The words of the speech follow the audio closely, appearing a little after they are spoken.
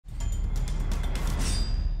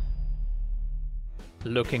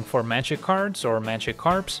Looking for magic cards or magic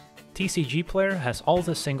carps? TCG Player has all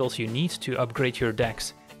the singles you need to upgrade your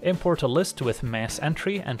decks. Import a list with mass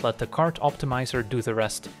entry and let the card optimizer do the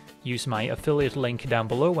rest. Use my affiliate link down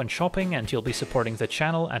below when shopping and you'll be supporting the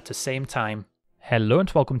channel at the same time. Hello and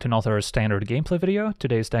welcome to another standard gameplay video.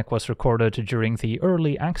 Today's deck was recorded during the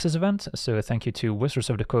early access event, so thank you to Wizards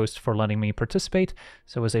of the Coast for letting me participate.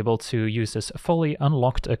 So I was able to use this fully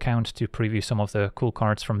unlocked account to preview some of the cool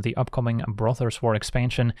cards from the upcoming Brothers War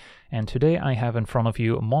expansion. And today I have in front of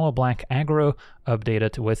you Monoblack Aggro,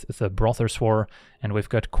 updated with the Brothers War, and we've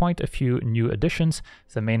got quite a few new additions,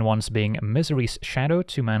 the main ones being Misery's Shadow,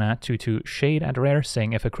 2 mana, 2/2 Shade at rare,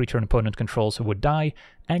 saying if a creature an opponent controls would die,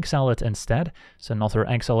 exile it instead. So another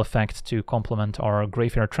exile effect to complement our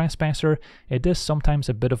Graveyard Trespasser. It is sometimes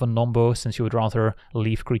a bit of a nombo, since you would rather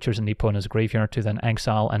leave creatures in the opponent's graveyard to then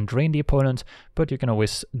exile and drain the opponent, but you can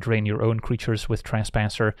always drain your own creatures with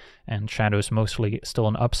Trespasser, and Shadow's mostly still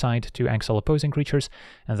an upside to exile opposing creatures.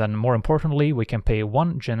 And then more importantly, we can pay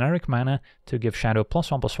 1 generic mana to give Shadow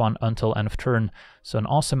 +1/+1 until end of turn. So an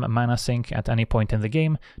awesome mana sink at any point in the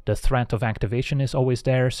game. The threat of activation is always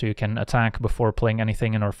there, so you can attack before playing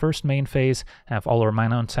anything in our first main phase, have all our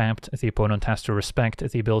mana untapped. The opponent has to respect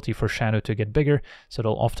the ability for Shadow to get bigger, so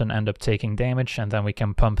they'll often end up taking damage, and then we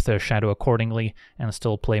can pump the Shadow accordingly and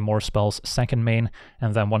still play more spells second main.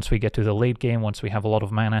 And then once we get to the late game, once we have a lot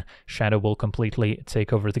of mana, Shadow will completely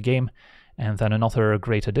take over the game. And then another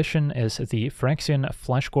great addition is the Phyrexian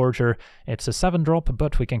Fleshgorger. It's a 7-drop,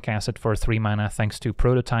 but we can cast it for 3 mana thanks to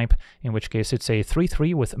Prototype, in which case it's a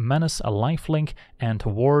 3/3 with Menace, a lifelink, and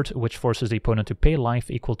Ward, which forces the opponent to pay life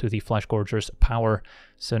equal to the Fleshgorger's power.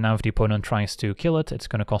 So now if the opponent tries to kill it, it's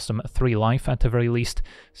going to cost them 3 life at the very least.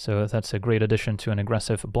 So that's a great addition to an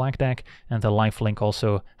aggressive black deck, and the lifelink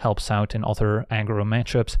also helps out in other aggro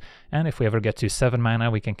matchups. And if we ever get to 7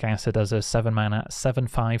 mana, we can cast it as a 7 mana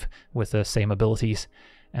 7/5 with the same abilities.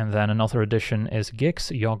 And then another addition is Gix,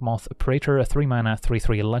 Yawgmoth Praetor, a 3 mana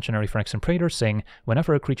 3/3 legendary Phyrexian Praetor, saying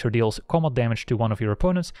whenever a creature deals combat damage to one of your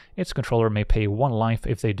opponents, its controller may pay 1 life.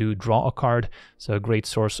 If they do, draw a card. So a great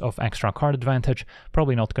source of extra card advantage.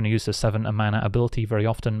 Probably not going to use the 7 mana ability very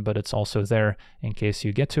often, but it's also there in case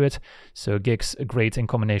you get to it. So Gix, great in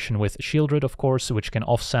combination with Shieldred, of course, which can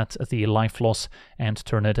offset the life loss and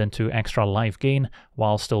turn it into extra life gain,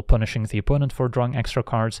 while still punishing the opponent for drawing extra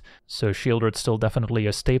cards. So Shieldred's still definitely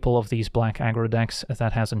a staple of these black aggro decks,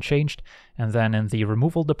 that hasn't changed. And then in the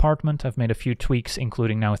removal department, I've made a few tweaks,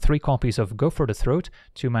 including now 3 copies of Go for the Throat,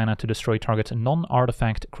 2 mana to destroy target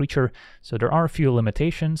non-artifact creature. So there are a few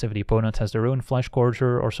limitations. If the opponent has their own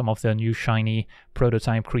Fleshgorger or some of the new shiny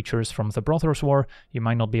prototype creatures from the Brothers War, you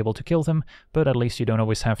might not be able to kill them, but at least you don't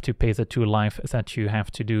always have to pay the 2 life that you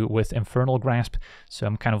have to do with Infernal Grasp. So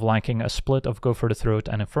I'm kind of liking a split of Go for the Throat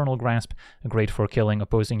and Infernal Grasp, great for killing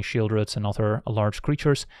opposing Shieldreds and other large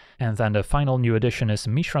creatures. And then the final new addition is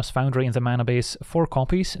Mishra's Foundry in the mana base, 4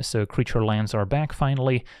 copies, so creature lands are back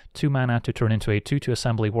finally, 2 mana to turn into a 2/2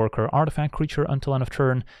 Assembly Worker artifact creature until end of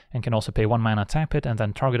turn, and can also pay 1 mana, tap it, and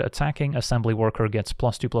then target attacking Assembly Worker gets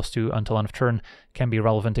 +2/+2 until end of turn. Can be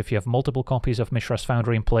relevant if you have multiple copies of Mishra's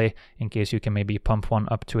Foundry in play, in case you can maybe pump one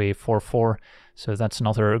up to a 4/4. So that's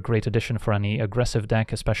another great addition for any aggressive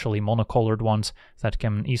deck, especially monocolored ones that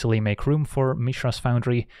can easily make room for Mishra's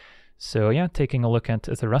Foundry. So yeah, taking a look at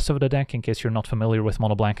the rest of the deck, in case you're not familiar with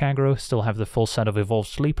Monoblack Aggro, still have the full set of Evolved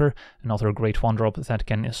Sleeper, another great 1-drop that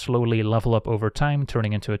can slowly level up over time,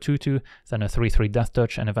 turning into a 2/2, then a 3/3 Death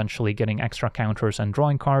Touch, and eventually getting extra counters and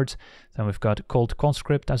drawing cards. Then we've got Cold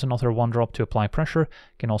Conscript as another 1-drop to apply pressure,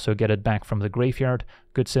 can also get it back from the graveyard.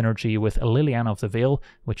 Good synergy with Liliana of the Veil,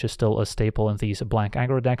 which is still a staple in these black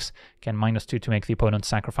aggro decks. Can -2 to make the opponent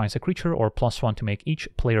sacrifice a creature, or +1 to make each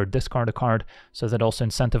player discard a card, so that also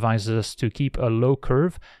incentivizes us to keep a low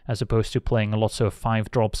curve, as opposed to playing lots of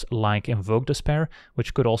 5-drops like Invoke Despair,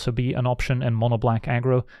 which could also be an option in Monoblack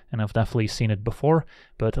aggro, and I've definitely seen it before.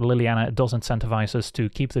 But Liliana does incentivize us to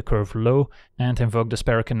keep the curve low, and Invoke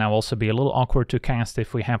Despair can now also be a little awkward to cast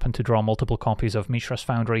if we happen to draw multiple copies of Mishra's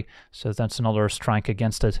Foundry, so that's another strike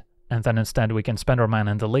against it. And then instead we can spend our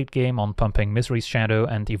mana in the late game on pumping Misery's Shadow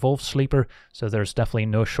and Evolved Sleeper, so there's definitely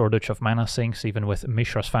no shortage of mana sinks, even with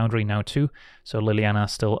Mishra's Foundry now too. So Liliana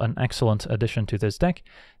is still an excellent addition to this deck.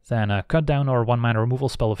 Then cut down our 1 mana removal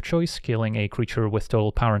spell of choice, killing a creature with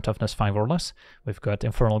total power and toughness 5 or less. We've got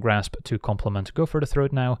Infernal Grasp to complement Go for the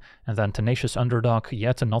Throat now, and then Tenacious Underdog,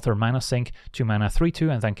 yet another mana sink, 2 mana 3/2,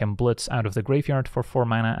 and then can blitz out of the graveyard for 4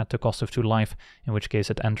 mana at the cost of 2 life, in which case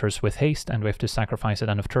it enters with haste and we have to sacrifice it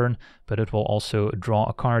end of turn, but it will also draw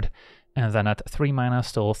a card. And then at 3 mana,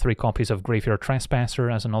 still 3 copies of Graveyard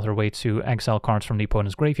Trespasser as another way to exile cards from the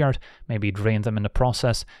opponent's graveyard, maybe drain them in the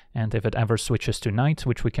process, and if it ever switches to night,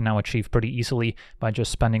 which we can now achieve pretty easily by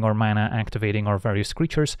just spending our mana activating our various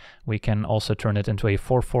creatures, we can also turn it into a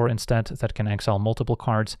 4/4 instead that can exile multiple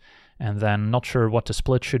cards. And then not sure what the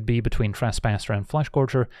split should be between Trespasser and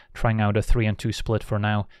Fleshgorger, trying out a 3-2 split for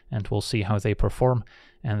now, and we'll see how they perform.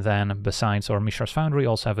 And then, besides our Mishra's Foundry,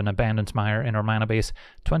 also have an Abandoned Mire in our mana base.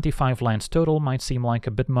 25 lands total might seem like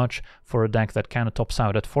a bit much for a deck that kind of tops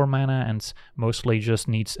out at 4 mana and mostly just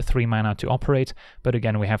needs 3 mana to operate. But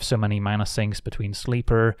again, we have so many mana sinks between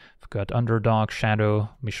Sleeper, we've got Underdog, Shadow,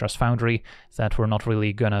 Mishra's Foundry, that we're not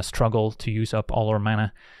really gonna struggle to use up all our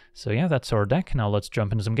mana. So yeah, that's our deck. Now let's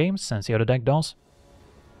jump into some games and see how the deck does.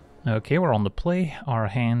 Okay, we're on the play. Our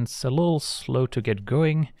hand's a little slow to get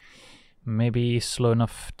going. Maybe slow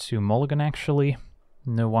enough to mulligan, actually.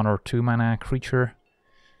 No 1 or 2 mana creature.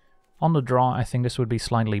 On the draw, I think this would be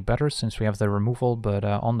slightly better since we have the removal, but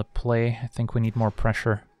on the play, I think we need more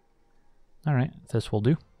pressure. Alright, this will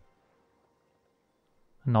do.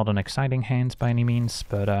 Not an exciting hand by any means,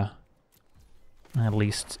 but at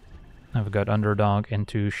least I've got Underdog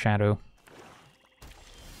into Shadow.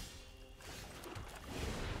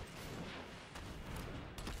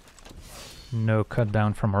 No cut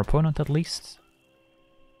down from our opponent at least.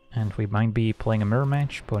 And we might be playing a mirror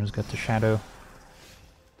match. Opponent's got the Shadow.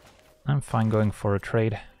 I'm fine going for a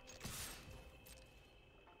trade.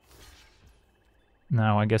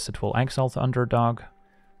 Now I guess it will exile the Underdog,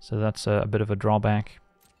 so that's a bit of a drawback.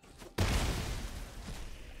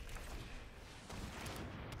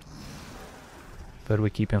 But we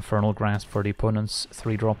keep Infernal Grasp for the opponent's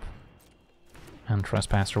 3-drop. And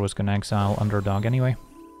Trespasser was gonna exile Underdog anyway.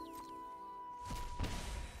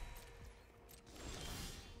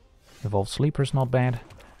 Evolved Sleeper's not bad,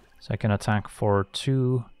 so I can attack for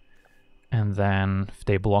 2, and then if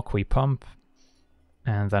they block we pump,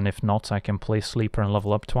 and then if not I can play Sleeper and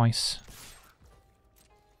level up twice.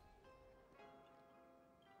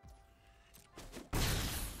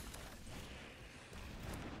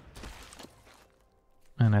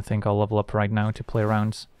 And I think I'll level up right now to play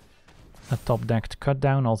around a top decked cut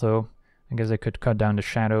down, although I guess I could cut down the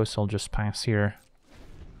Shadow, so I'll just pass here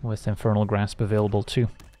with Infernal Grasp available too.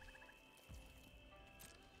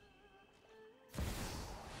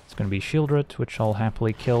 It's going to be Shieldred, which I'll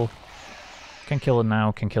happily kill. Can kill it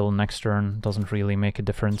now, can kill it next turn, doesn't really make a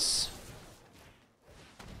difference.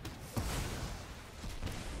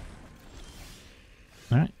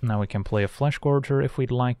 Alright, now we can play a Fleshgorger if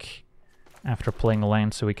we'd like, after playing a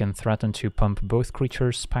land, so we can threaten to pump both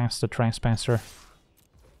creatures past the Trespasser.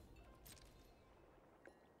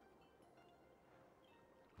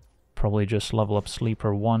 Probably just level up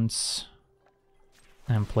Sleeper once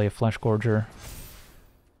and play a Fleshgorger.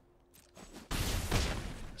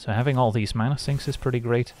 So having all these mana sinks is pretty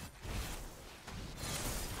great.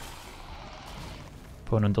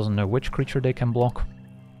 Opponent doesn't know which creature they can block.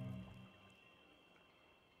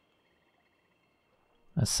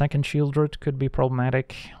 A second Shieldred could be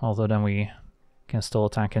problematic, although then we can still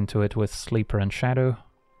attack into it with Sleeper and Shadow.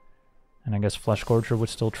 And I guess Fleshgorger would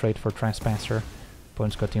still trade for Trespasser.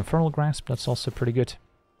 Opponent's got the Infernal Grasp, that's also pretty good.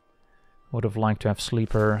 Would have liked to have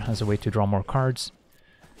Sleeper as a way to draw more cards.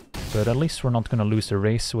 But at least we're not going to lose the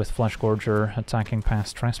race with Fleshgorger attacking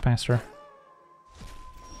past Trespasser.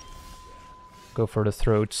 Go for the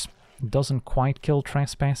Throats. Doesn't quite kill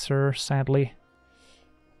Trespasser, sadly,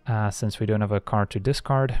 since we don't have a card to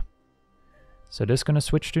discard. So this is going to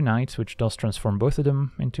switch to Night, which does transform both of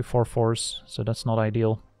them into 4/4s, so that's not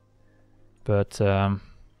ideal. But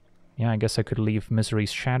yeah, I guess I could leave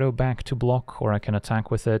Misery's Shadow back to block, or I can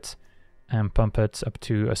attack with it and pump it up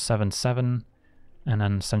to a 7/7. And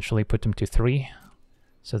then essentially put them to 3,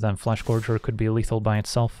 so then Fleshgorger could be lethal by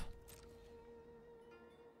itself.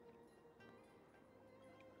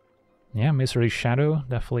 Yeah, Misery's Shadow,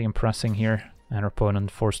 definitely impressing here, and our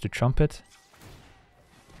opponent forced to chump it.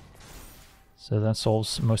 So that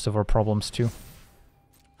solves most of our problems too.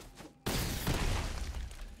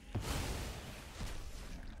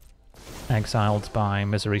 Exiled by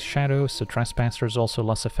Misery's Shadow, so Trespasser is also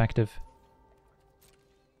less effective.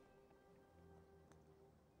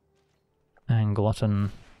 And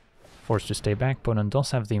Glutton forced to stay back. Opponent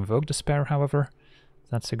does have the Invoke Despair, however.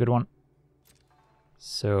 That's a good one.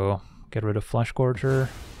 So, get rid of Fleshgorger.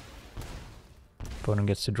 Opponent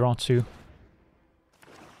gets to draw 2.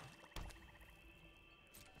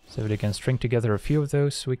 So if they can string together a few of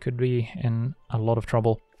those, we could be in a lot of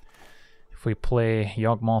trouble. If we play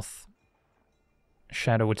Yawgmoth,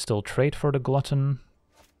 Shadow would still trade for the Glutton,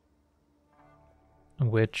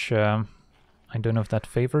 which I don't know if that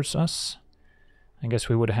favors us. I guess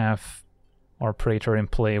we would have our Praetor in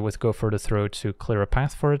play with Go for the Throat to clear a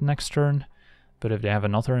path for it next turn. But if they have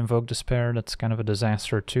another Invoke Despair, that's kind of a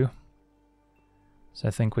disaster too. So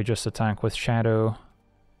I think we just attack with Shadow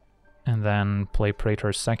and then play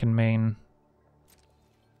Praetor's second main.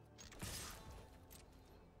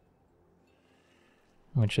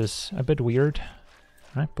 Which is a bit weird.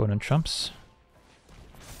 Alright, opponent jumps.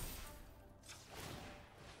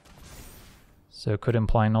 So it could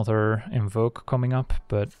imply another Invoke coming up,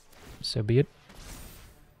 but so be it.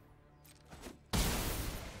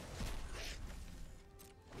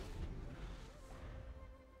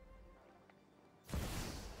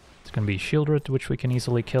 It's gonna be Shieldred, which we can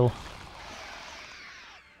easily kill.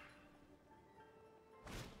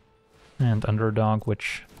 And Underdog,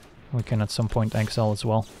 which we can at some point exile as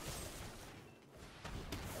well.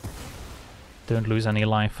 Don't lose any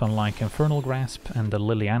life, unlike Infernal Grasp, and the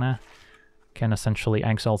Liliana can essentially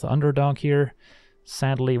exile the Underdog here.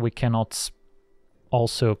 Sadly, we cannot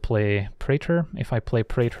also play Praetor. If I play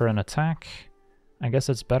Praetor and attack, I guess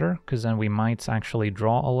it's better, because then we might actually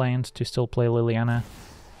draw a land to still play Liliana,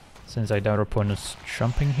 since I doubt our opponent's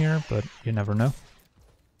jumping here, but you never know.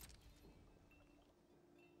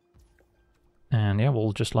 And yeah,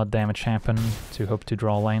 we'll just let damage happen to hope to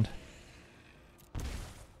draw a land.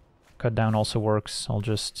 Cut down also works. I'll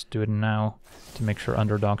just do it now to make sure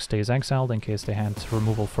Underdog stays exiled in case they had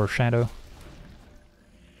removal for Shadow.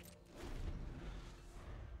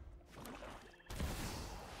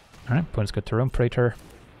 Alright, opponent's got their own Praetor.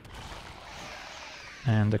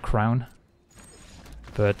 And a Crown.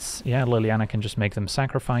 But yeah, Liliana can just make them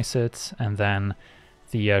sacrifice it, and then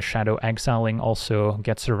the Shadow exiling also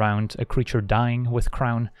gets around a creature dying with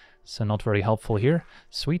Crown, so not very helpful here.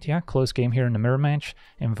 Sweet, yeah, close game here in the mirror match.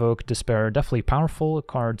 Invoke Despair, definitely powerful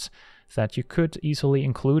cards that you could easily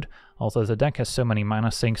include, although the deck has so many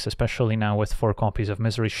mana sinks, especially now with 4 copies of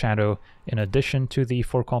Misery Shadow in addition to the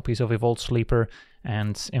 4 copies of Evolved Sleeper,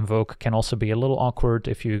 and Invoke can also be a little awkward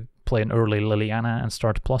if you play an early Liliana and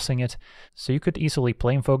start plussing it. So you could easily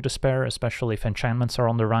play Invoke Despair, especially if enchantments are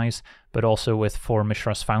on the rise, but also with 4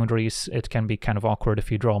 Mishra's Foundries, it can be kind of awkward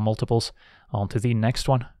if you draw multiples. On to the next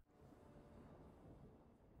one.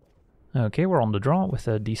 Okay, we're on the draw with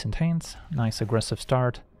a decent hand. Nice aggressive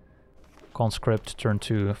start. Conscript, turn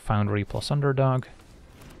 2, Foundry plus Underdog.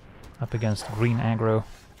 Up against green aggro.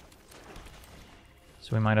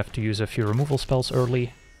 So we might have to use a few removal spells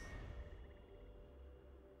early.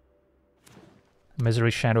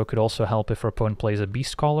 Misery Shadow could also help if our opponent plays a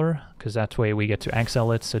Beast Caller, because that way we get to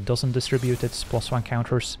exile it so it doesn't distribute its +1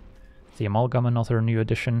 counters. The Amalgam, another new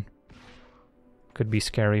addition. Could be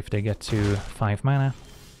scary if they get to 5 mana.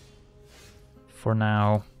 For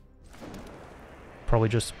now, probably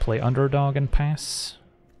just play Underdog and pass.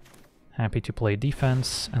 Happy to play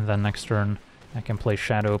defense, and then next turn I can play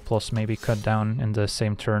Shadow plus maybe cut down in the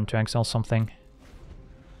same turn to exile something.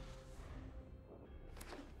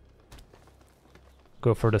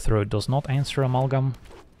 Go for the Throat does not answer Amalgam.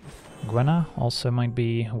 Gwenna also might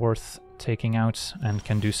be worth taking out, and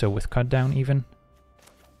can do so with cut down even.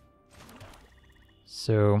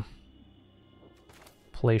 So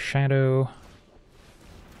play Shadow,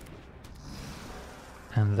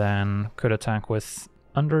 and then could attack with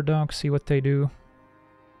Underdog, see what they do.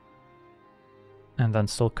 And then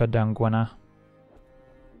still cut down Gwenna.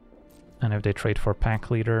 And if they trade for Pack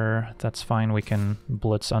Leader, that's fine, we can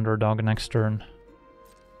blitz Underdog next turn.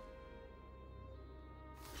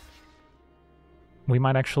 We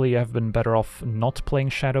might actually have been better off not playing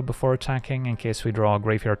Shadow before attacking, in case we draw a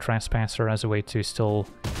Graveyard Trespasser as a way to still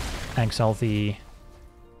exile the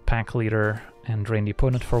Pack Leader and drain the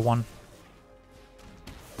opponent for 1.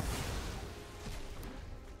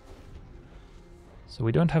 So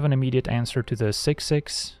we don't have an immediate answer to the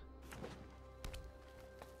 6/6,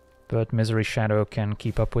 but Misery Shadow can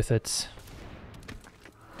keep up with it.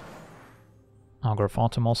 Augur of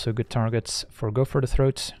Autumn also good targets for Go for the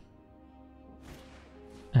Throat.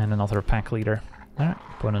 And another Pack Leader. Alright,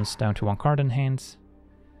 opponent's down to 1 card in hand.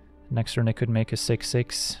 Next turn they could make a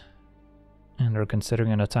 6/6, and they're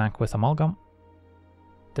considering an attack with Amalgam.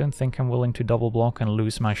 Don't think I'm willing to double block and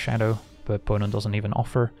lose my Shadow, but opponent doesn't even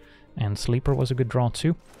offer. And Sleeper was a good draw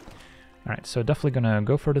too. Alright, so definitely gonna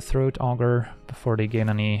Go for the Throat, Augur, before they gain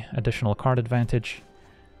any additional card advantage.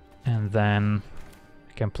 And then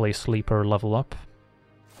I can play Sleeper, level up.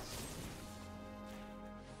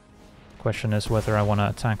 Question is whether I want to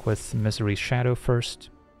attack with Misery Shadow first.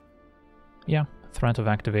 Yeah, threat of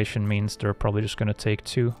activation means they're probably just gonna take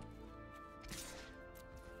 2.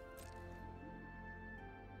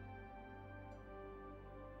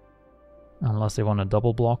 Unless they want to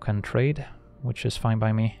double block and trade, which is fine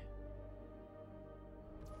by me.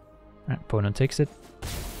 Right, opponent takes it.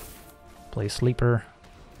 Play Sleeper.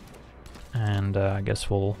 And I guess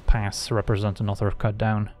we'll pass, represent another cut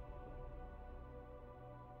down.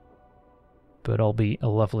 But I'll be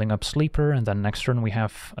leveling up Sleeper, and then next turn we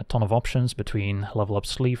have a ton of options between level up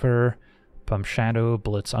Sleeper, Pump Shadow,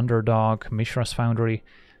 Blitz Underdog, Mishra's Foundry.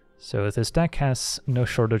 So this deck has no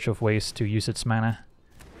shortage of ways to use its mana,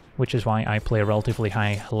 which is why I play a relatively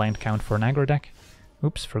high land count for an aggro deck.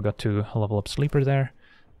 Oops, forgot to level up Sleeper there.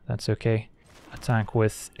 That's okay. Attack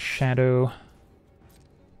with Shadow,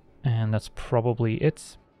 and that's probably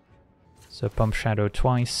it. So Pump Shadow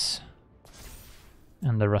twice,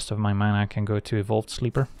 and the rest of my mana can go to Evolved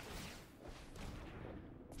Sleeper.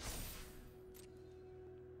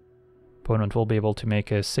 Opponent will be able to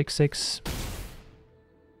make a 6/6.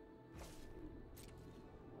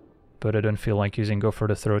 But I don't feel like using Go for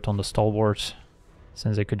the Throat on the Stalwart,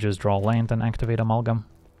 since I could just draw land and activate Amalgam.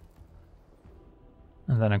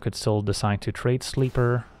 And then I could still decide to trade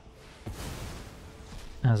Sleeper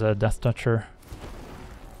as a Death Toucher.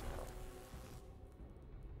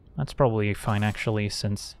 That's probably fine actually,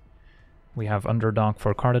 since we have Underdog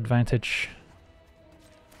for card advantage.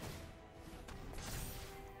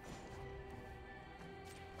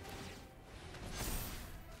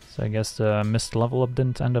 So I guess the missed level up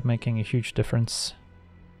didn't end up making a huge difference.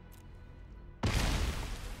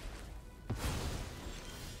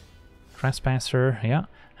 Trespasser, yeah.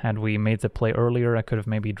 Had we made the play earlier, I could have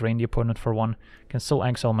maybe drained the opponent for one. Can still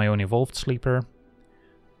exile my own Evolved Sleeper.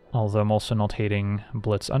 Although I'm also not hating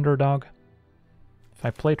Blitz Underdog. If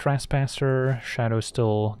I play Trespasser, Shadow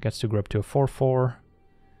still gets to grow up to a 4/4.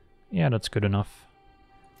 Yeah, that's good enough.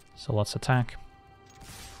 So let's attack.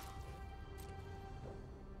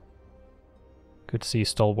 Could see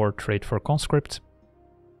Stalwart trade for Conscript.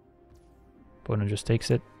 Opponent just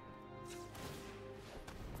takes it.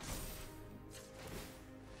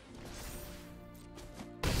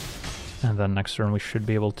 And then next turn we should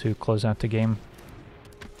be able to close out the game.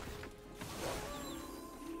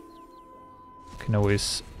 Can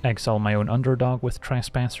always exile my own Underdog with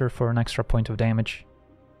Trespasser for an extra point of damage.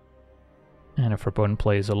 And if our opponent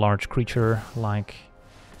plays a large creature like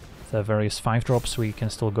the various 5-drops, we can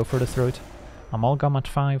still go for the Throat. Amalgam at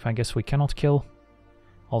 5, I guess we cannot kill.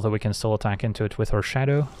 Although we can still attack into it with our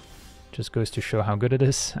Shadow. Just goes to show how good it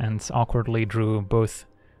is, and awkwardly drew both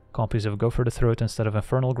copies of Go for the Throat instead of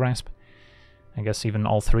Infernal Grasp. I guess even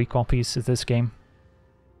all 3 copies this game.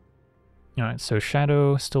 Alright, so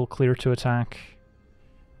Shadow still clear to attack.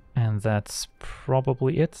 And that's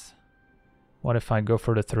probably it. What if I Go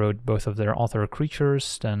for the Throat both of their other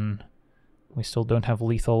creatures? Then we still don't have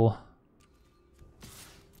lethal.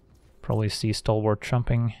 Probably see Stalwart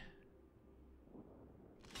jumping.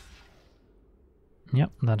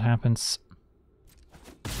 Yep, that happens.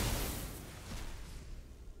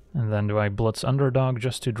 And then do I Blitz Underdog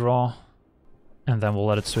just to draw? And then we'll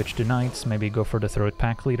let it switch to Knights, maybe Go for the Throat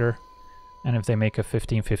Pack Leader. And if they make a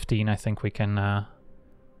 15/15, I think we can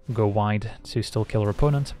go wide to still kill our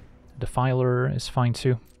opponent. Defiler is fine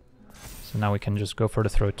too. So now we can just Go for the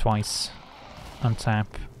Throat twice, untap,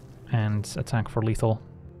 and attack for lethal.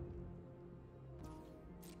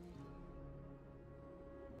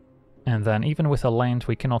 And then even with a land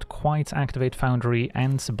we cannot quite activate Foundry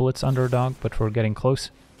and Blitz Underdog, but we're getting close.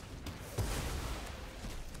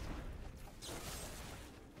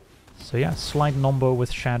 So yeah, slight nombo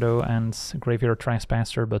with Shadow and Graveyard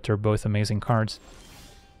Trespasser, but they're both amazing cards.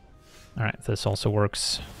 Alright, this also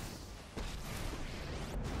works.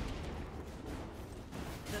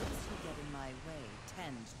 Those who get in my way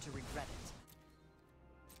tend to regret it.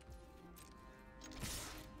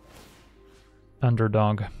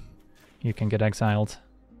 Underdog. You can get exiled.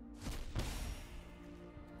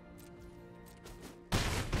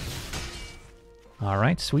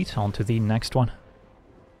 Alright, sweet. On to the next one.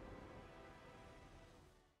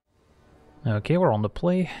 Okay, we're on the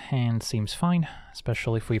play, and seems fine,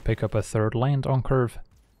 especially if we pick up a 3rd land on curve.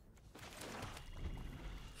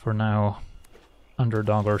 For now,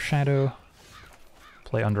 Underdog or Shadow.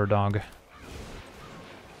 Play Underdog.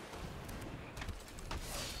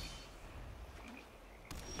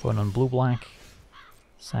 One on blue-black.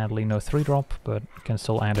 Sadly no 3-drop, but can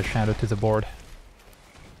still add a Shadow to the board.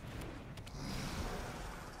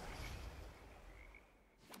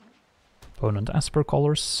 Opponent Esper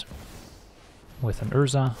Colors with an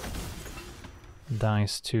Urza.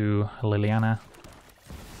 Dies to Liliana.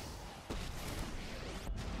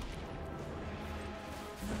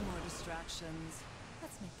 No more distractions.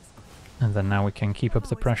 Let's make this quick. And then now we can keep up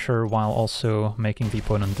the pressure while also making the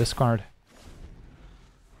opponent discard.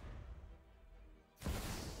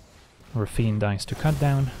 Rafine dies to cut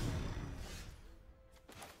down.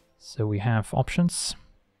 So we have options.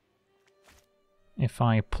 If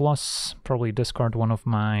I plus, probably discard one of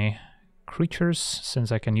my creatures,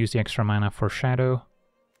 since I can use the extra mana for Shadow.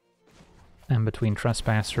 And between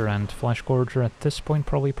Trespasser and Fleshgorger at this point,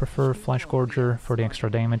 probably prefer Fleshgorger for the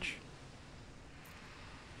extra damage.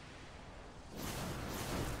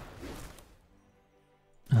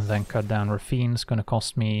 And then cut down Rafine is going to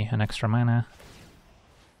cost me an extra mana.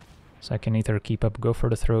 So I can either keep up Go for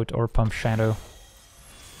the Throat or pump Shadow.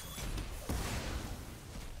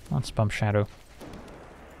 Let's pump Shadow.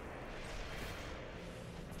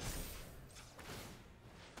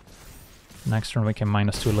 Next turn we can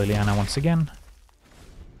 -2 Liliana once again.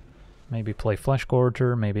 Maybe play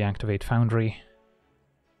Fleshgorger, maybe activate Foundry.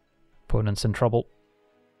 Opponent's in trouble.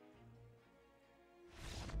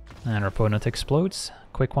 And our opponent explodes.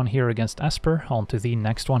 Quick one here against Esper, on to the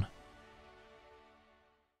next one.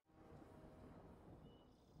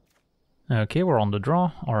 Okay, we're on the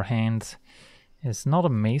draw. Our hand is not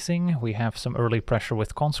amazing. We have some early pressure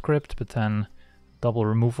with Conscript, but then double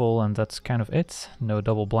removal and that's kind of it. No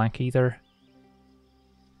double black either.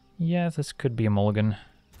 Yeah, this could be a mulligan.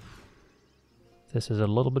 This is a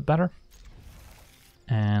little bit better.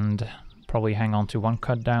 And probably hang on to one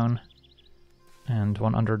cut down. And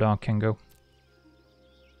one underdog can go.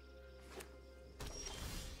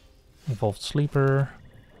 Evolved Sleeper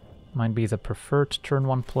might be the preferred turn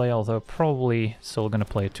 1 play, although probably still gonna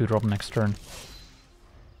play a 2-drop next turn.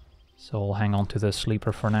 So I'll hang on to the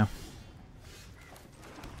Sleeper for now.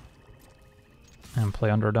 And play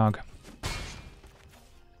underdog.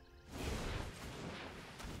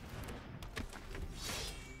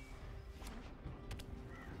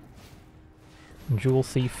 Jewel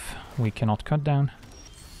Thief we cannot cut down,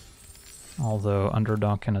 although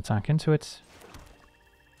underdog can attack into it.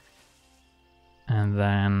 And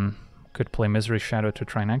then could play Misery Shadow to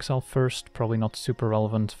try and exile first, probably not super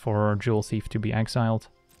relevant for Jewel Thief to be exiled.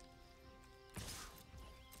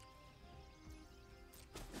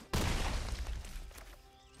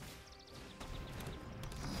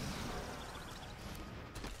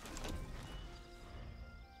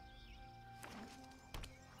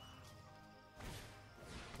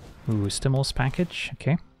 Ooh, Stimulus Package,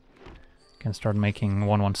 okay. Can start making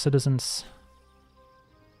 1/1 citizens.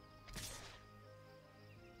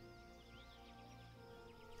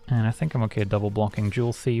 And I think I'm okay double blocking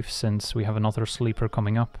Jewel Thief since we have another Sleeper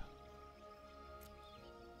coming up.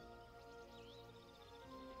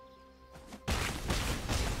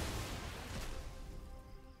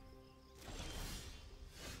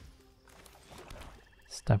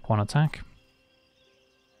 Step 1 attack.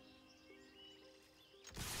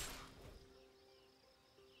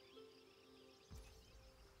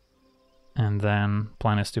 And then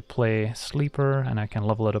plan is to play Sleeper, and I can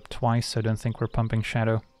level it up twice, so I don't think we're pumping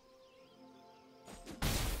Shadow.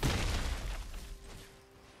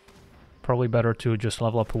 Probably better to just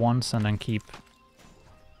level up once and then keep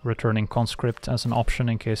returning Conscript as an option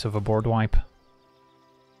in case of a board wipe.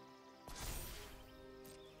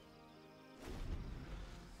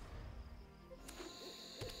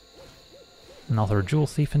 Another Jewel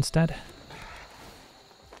Thief instead.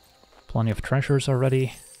 Plenty of treasures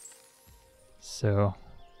already. So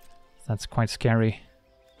that's quite scary.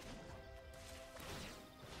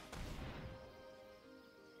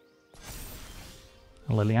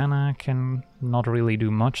 Liliana can not really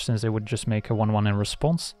do much since they would just make a 1/1 in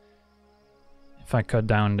response. If I cut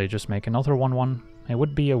down, they just make another 1/1. It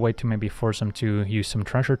would be a way to maybe force them to use some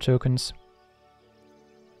treasure tokens.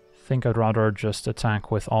 I think I'd rather just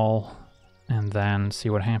attack with all and then see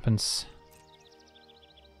what happens.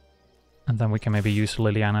 And then we can maybe use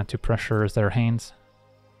Liliana to pressure their hands.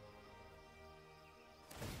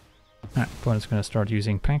 Alright, opponent's gonna start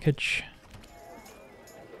using package.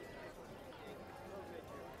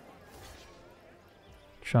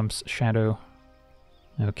 Trumps Shadow.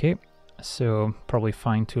 Okay, so probably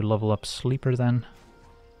fine to level up Sleeper then.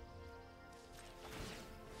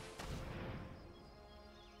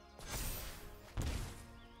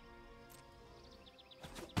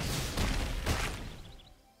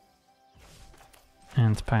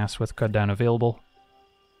 And pass with cut down available.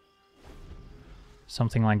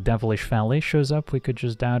 Something like Devilish Valet shows up, we could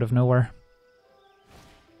just die out of nowhere.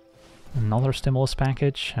 Another Stimulus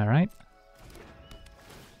Package, alright.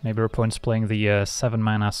 Maybe our opponent's playing the 7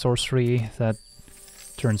 mana sorcery that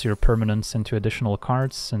turns your permanents into additional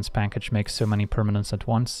cards, since package makes so many permanents at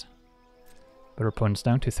once. But our opponent's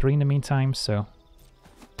down to 3 in the meantime, so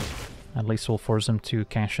at least we'll force them to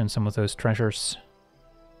cash in some of those treasures.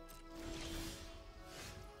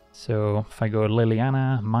 So if I go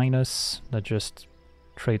Liliana minus, that just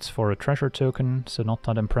trades for a treasure token, so not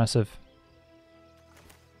that impressive.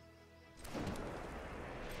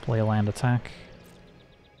 Play a land attack.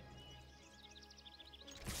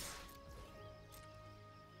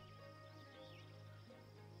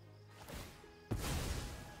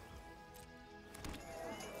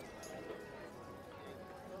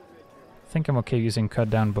 I think I'm okay using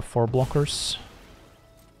cut down before blockers.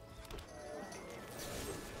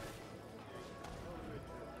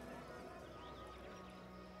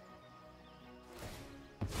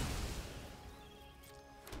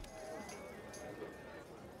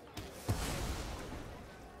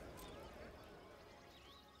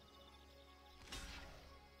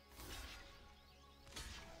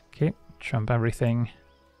 Okay, jump everything.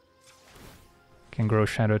 Can grow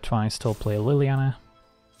Shadow twice, still play Liliana.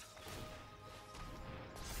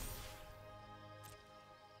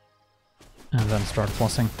 And then start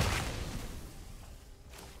flossing.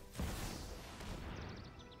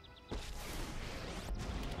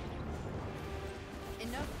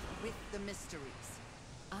 Enough with the mysteries.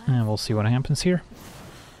 And we'll see what happens here.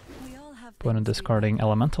 We all have Opponent things we discarding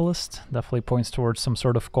Elementalist. Definitely points towards some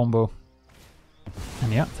sort of combo.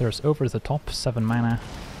 And yeah, there's over the top 7 mana.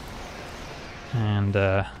 And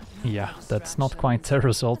yeah, that's not quite the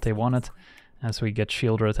result they wanted. As we get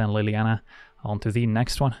Shieldred and Liliana. On to the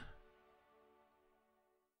next one.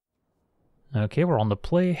 Okay, we're on the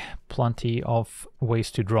play. Plenty of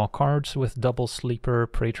ways to draw cards with double sleeper,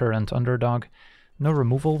 Praetor and Underdog. No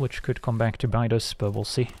removal, which could come back to bite us, but we'll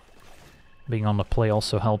see. Being on the play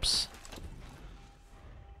also helps.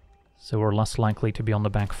 So we're less likely to be on the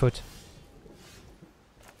back foot.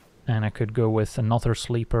 And I could go with another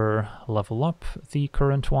sleeper, level up the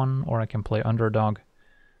current one, or I can play Underdog.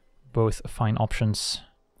 Both fine options.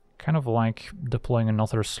 Kind of like deploying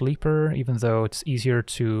another sleeper, even though it's easier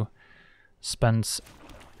to spend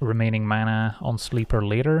remaining mana on sleeper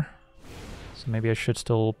later. So maybe I should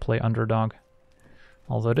still play Underdog.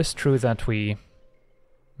 Although it is true that we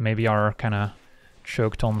maybe are kind of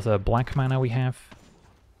choked on the black mana we have.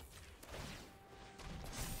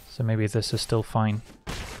 So maybe this is still fine.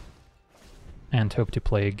 And hope to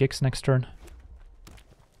play Gix next turn.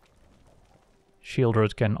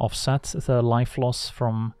 Shieldred can offset the life loss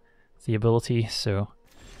from the ability, so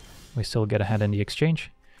we still get ahead in the exchange.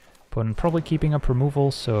 Opponent probably keeping up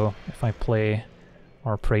removal, so if I play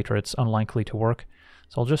our Praetor it's unlikely to work.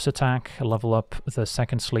 So I'll just attack, level up the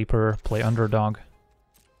second sleeper, play Underdog.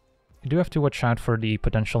 You do have to watch out for the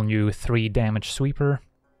potential new 3 damage sweeper,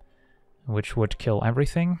 which would kill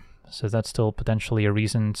everything. So that's still potentially a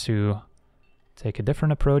reason to take a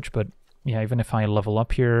different approach, but yeah, even if I level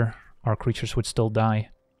up here, our creatures would still die.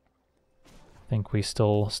 I think we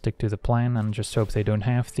still stick to the plan and just hope they don't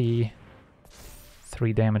have the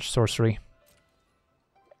 3 damage sorcery.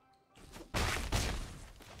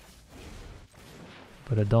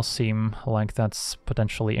 But it does seem like that's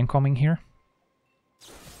potentially incoming here.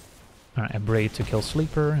 Alright, a Braid to kill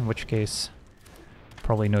Sleeper, in which case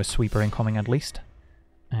probably no Sweeper incoming at least.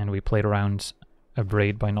 And we played around a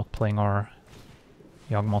Braid by not playing our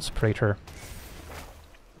Yawgmoth Praetor.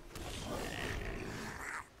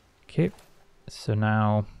 Okay, so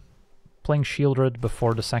now playing Shieldred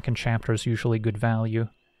before the second chapter is usually good value.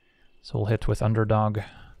 So we'll hit with Underdog,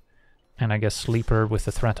 and I guess Sleeper with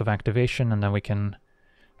the threat of activation, and then we can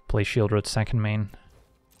play Shieldred second main.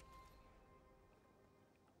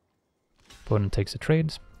 Opponent takes the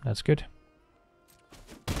trades, that's good.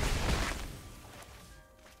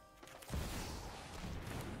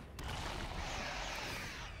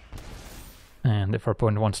 And if our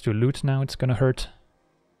opponent wants to loot now, it's gonna hurt.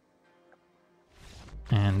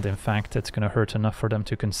 And in fact, it's gonna hurt enough for them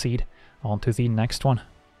to concede. On to the next one.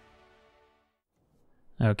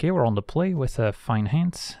 Okay, we're on the play with a fine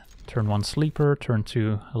hand. Turn 1 Sleeper, turn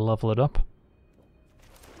 2 level it up.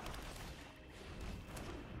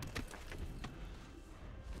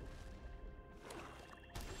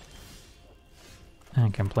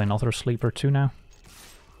 And can play another Sleeper too now.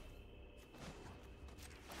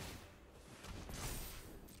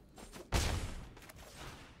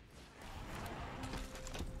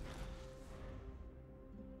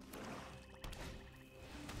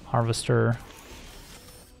 Harvester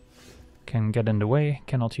can get in the way,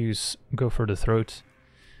 cannot use Go for the Throat,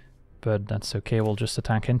 but that's okay, we'll just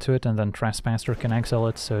attack into it, and then Trespasser can exile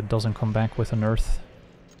it so it doesn't come back with an Earth,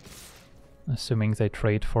 assuming they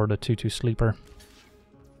trade for the 2/2 Sleeper.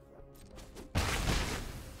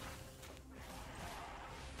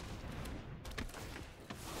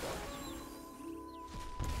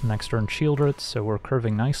 Next turn Shieldred, so we're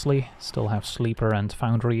curving nicely, still have Sleeper and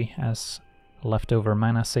Foundry as leftover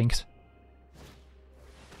mana sinks.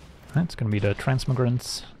 That's gonna be the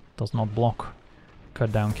Transmigrant. Does not block.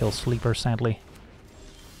 Cut down kills Sleeper, sadly.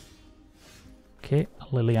 Okay,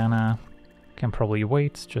 Liliana can probably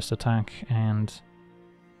wait, just attack and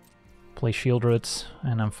play Shieldred,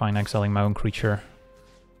 and I'm fine exiling my own creature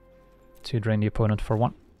to drain the opponent for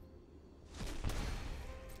 1.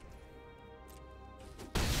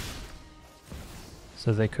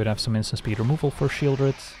 So they could have some instant speed removal for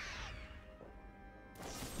Shieldred.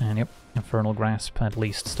 And yep, Infernal Grasp at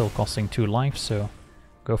least still costing 2 life, so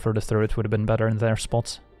go for the third would have been better in their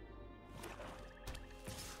spot.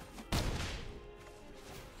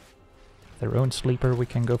 Their own Sleeper we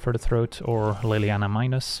can go for the throat, or Liliana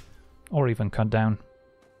minus, or even cut down.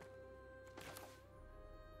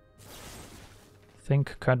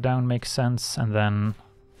 Think cut down makes sense, and then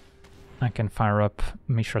I can fire up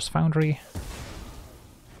Mishra's Foundry.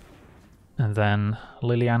 And then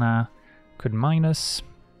Liliana could minus,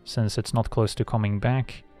 since it's not close to coming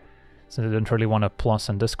back. Since I didn't really want to plus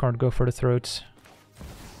and discard go for the throat.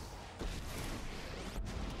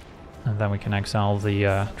 And then we can exile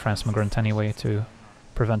the Transmigrant anyway to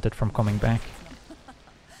prevent it from coming back.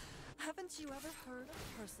 Haven't you ever heard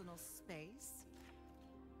of personal space?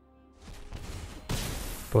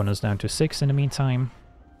 Bonus down to 6 in the meantime.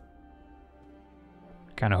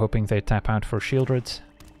 Kinda hoping they tap out for Shieldred.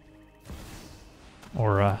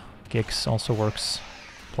 Or Gix also works.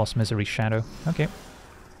 Plus Misery Shadow. Okay.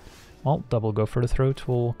 Well, double go for the throat.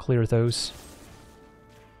 We'll clear those.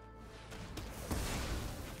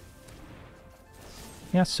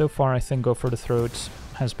 Yeah, so far I think go for the throat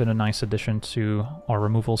has been a nice addition to our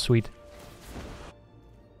removal suite.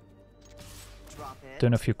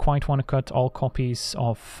 Don't know if you quite want to cut all copies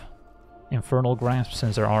of Infernal Grasp,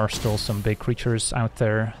 since there are still some big creatures out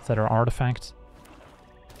there that are artifacts.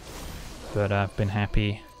 But I've been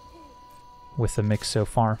happy with the mix so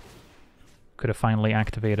far. Could have finally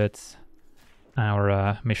activated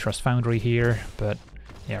our Mishra's Foundry here, but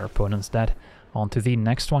yeah, our opponent's dead. On to the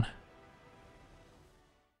next one.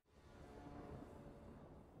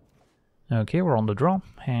 Okay, we're on the draw.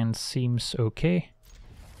 Hand seems okay.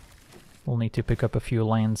 We'll need to pick up a few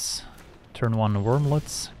lands. Turn 1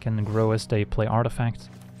 Wormlets can grow as they play artifacts.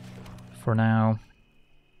 For now,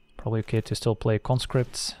 probably okay to still play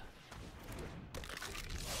Conscripts.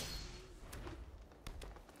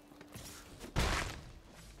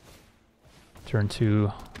 Turn 2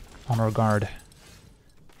 Honor Guard.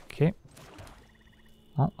 Okay.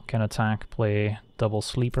 Well, can attack, play double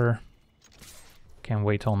Sleeper. Can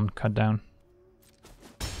wait on cut down.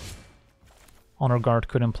 Honor Guard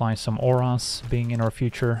could imply some auras being in our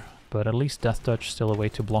future, but at least Death Touch still a way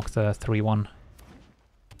to block the 3-1.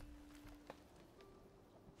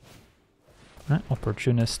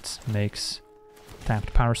 Opportunist makes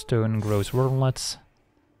tapped Power Stone, grows Wormlets.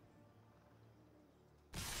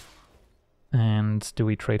 And do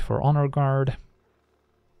we trade for Honor Guard?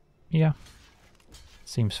 Yeah,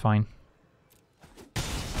 seems fine.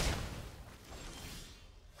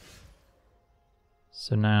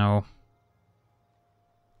 So now,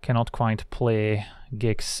 cannot quite play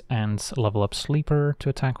Gix and level up Sleeper to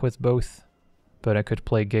attack with both, but I could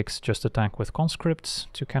play Gix, just attack with Conscripts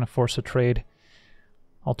to kind of force a trade.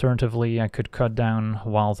 Alternatively, I could cut down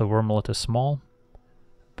while the Wormlet is small,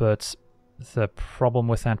 but the problem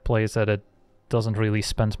with that play is that it doesn't really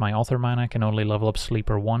spend my author mana. I can only level up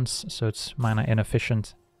Sleeper once, so it's mana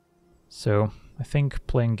inefficient. So I think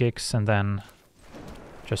playing Gix and then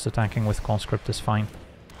just attacking with Conscript is fine.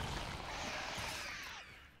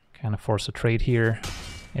 Kind of force a trade here.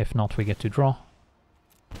 If not, we get to draw.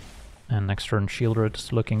 And next turn Shieldred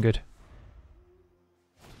is looking good.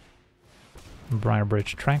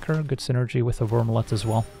 Briarbridge Tracker, good synergy with the Wormlet as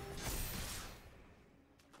well.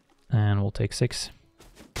 And we'll take 6.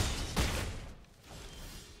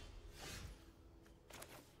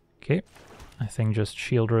 Okay, I think just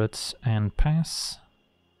Shieldred and pass.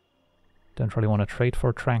 Don't really want to trade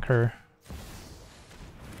for Tracker.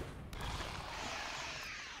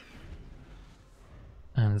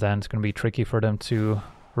 And then it's going to be tricky for them to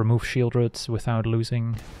remove Shieldred without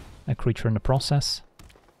losing a creature in the process.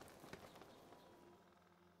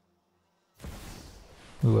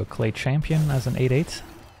 Ooh, a Clay Champion as an 8/8.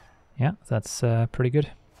 Yeah, that's pretty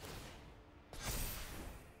good.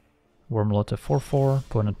 Wormlet to 4/4,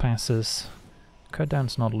 opponent passes.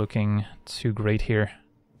 Cutdown's not looking too great here.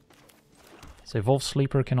 So Evolved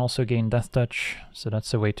Sleeper can also gain Death Touch, so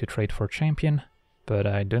that's a way to trade for Champion. But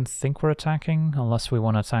I don't think we're attacking, unless we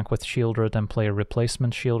want to attack with Shieldred and play a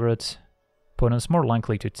replacement Shieldred. Opponent's more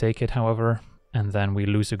likely to take it, however, and then we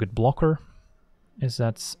lose a good blocker. Is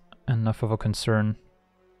that enough of a concern?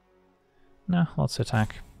 No, let's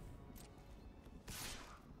attack.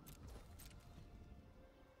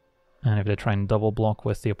 And if they try and double block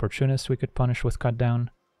with the Opportunist, we could punish with Cut Down.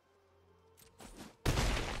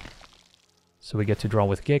 So we get to draw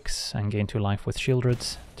with Gix and gain 2 life with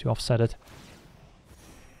Shieldred to offset it.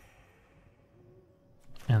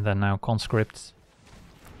 And then now Conscript.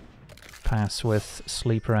 Pass with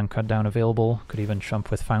Sleeper and Cut Down available. Could even jump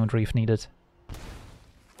with Foundry if needed.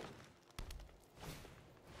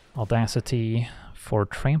 Audacity for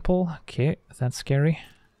Trample. Okay, that's scary.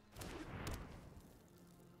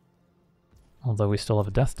 Although we still have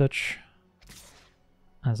a Death Touch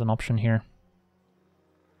as an option here.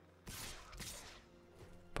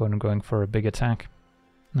 Opponent going for a big attack.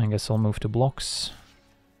 I guess I'll move to blocks.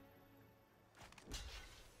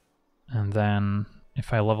 And then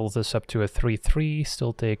if I level this up to a 3-3,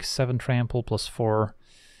 still takes 7 trample plus 4.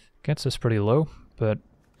 Gets us pretty low, but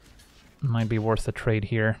might be worth a trade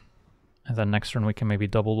here. And then next turn we can maybe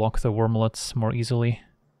double lock the Wormlets more easily.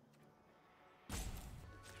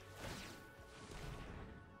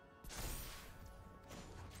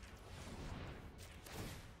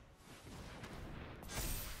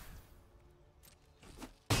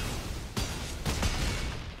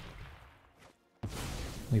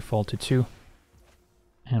 We fall to 2.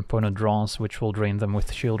 And opponent draws, which will drain them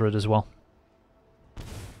with Shieldred as well.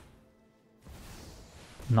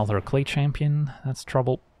 Another Clay Champion, that's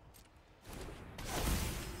trouble.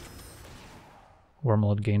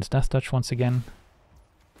 Wormlord gains Death Touch once again.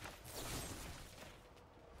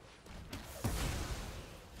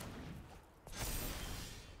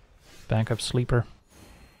 Back up Sleeper.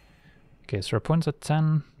 Okay, so our opponent's at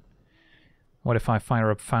 10. What if I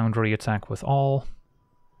fire up Foundry, attack with all?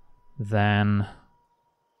 Then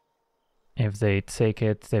if they take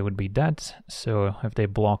it, they would be dead. So if they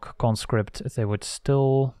block Conscript, they would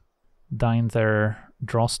still die in their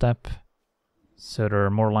draw step. So they're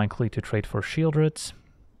more likely to trade for Shieldred.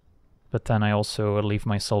 But then I also leave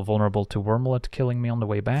myself vulnerable to Wormlet killing me on the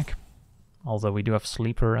way back. Although we do have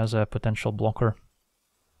Sleeper as a potential blocker.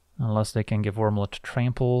 Unless they can give Wormlet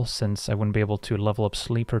Trample, since I wouldn't be able to level up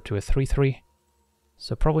Sleeper to a 3-3.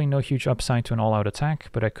 So probably no huge upside to an all-out attack,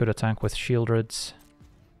 but I could attack with Shieldred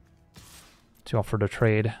to offer the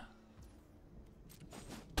trade.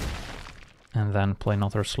 And then play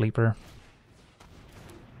another Sleeper.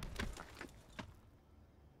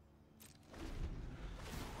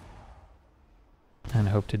 And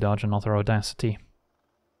hope to dodge another Audacity.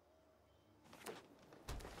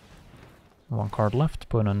 1 card left,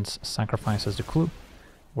 opponent sacrifices the clue.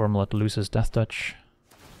 Wormlet loses Death Touch.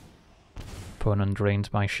 Opponent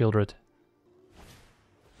drained by Shieldred.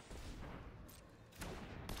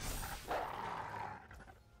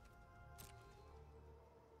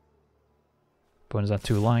 Opponent's at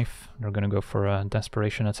 2 life. They're gonna go for a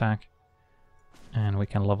Desperation attack. And we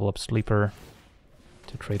can level up Sleeper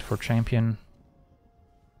to trade for Champion.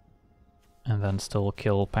 And then still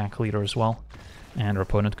kill Pack Leader as well. And our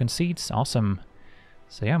opponent concedes. Awesome.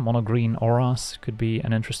 So yeah, mono green auras could be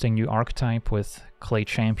an interesting new archetype with Clay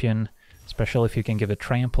Champion, especially if you can give it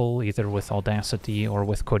Trample, either with Audacity or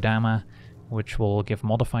with Kodama, which will give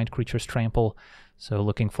modified creatures Trample. So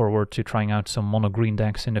looking forward to trying out some mono green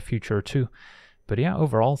decks in the future too. But yeah,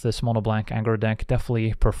 overall, this Monoblack aggro deck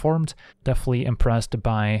definitely performed. Definitely impressed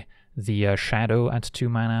by the Shadow at 2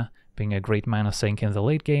 mana, being a great mana sink in the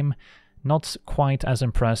late game. Not quite as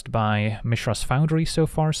impressed by Mishra's Foundry so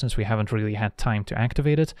far, since we haven't really had time to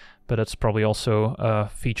activate it, but it's probably also a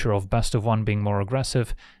feature of Best of One being more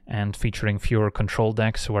aggressive and featuring fewer control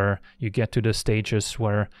decks where you get to the stages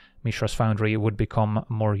where Mishra's Foundry would become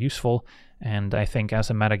more useful. And I think as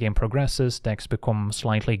the metagame progresses, decks become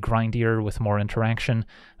slightly grindier with more interaction.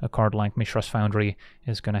 A card like Mishra's Foundry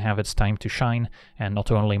is going to have its time to shine, and not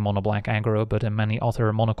only Monoblack aggro, but in many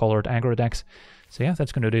other monocolored aggro decks. So yeah,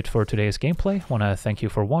 that's going to do it for today's gameplay. Want to thank you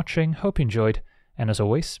for watching, hope you enjoyed, and as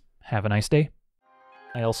always, have a nice day.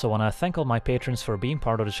 I also want to thank all my patrons for being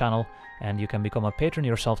part of the channel, and you can become a patron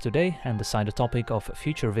yourself today and decide the topic of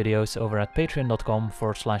future videos over at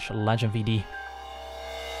patreon.com/LegenVD.